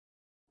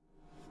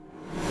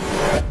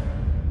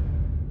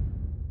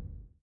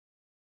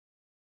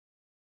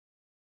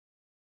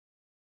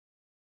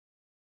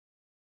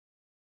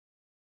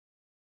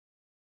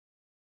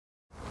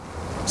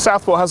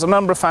Southport has a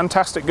number of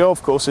fantastic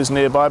golf courses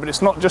nearby, but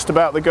it's not just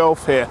about the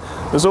golf here.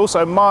 There's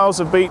also miles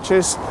of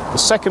beaches, the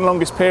second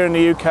longest pier in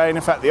the UK, and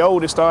in fact the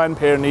oldest iron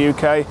pier in the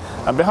UK.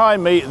 And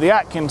behind me, the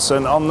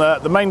Atkinson on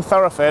the main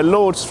thoroughfare,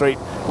 Lord Street,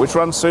 which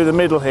runs through the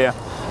middle here.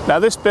 Now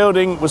this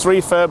building was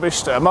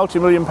refurbished, a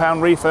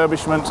multi-million-pound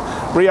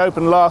refurbishment,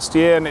 reopened last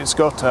year, and it's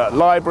got a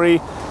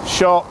library,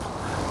 shop,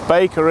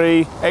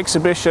 bakery,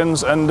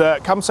 exhibitions, and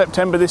come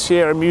September this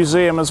year a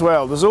museum as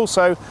well. There's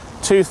also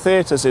 2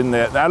 theatres in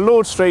there. Now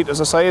Lord Street,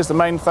 as I say, is the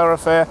main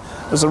thoroughfare.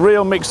 There's a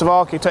real mix of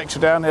architecture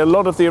down here. A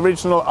lot of the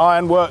original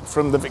ironwork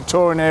from the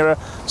Victorian era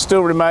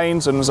still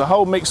remains, and there's a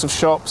whole mix of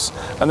shops,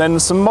 and then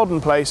there's some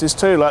modern places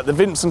too, like the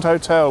Vincent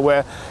Hotel,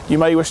 where you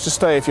may wish to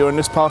stay if you're in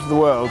this part of the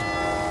world.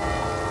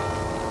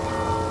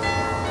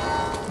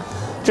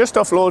 Just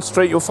off Lord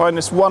Street you'll find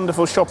this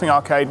wonderful shopping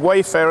arcade,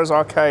 Wayfarers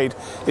Arcade.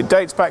 It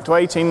dates back to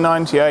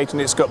 1898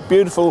 and it's got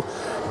beautiful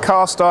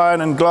cast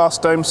iron and glass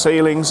dome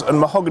ceilings and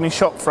mahogany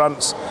shop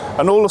fronts,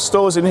 and all the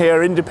stores in here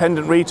are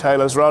independent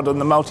retailers rather than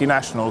the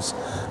multinationals.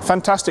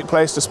 Fantastic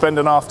place to spend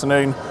an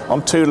afternoon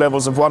on 2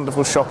 levels of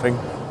wonderful shopping.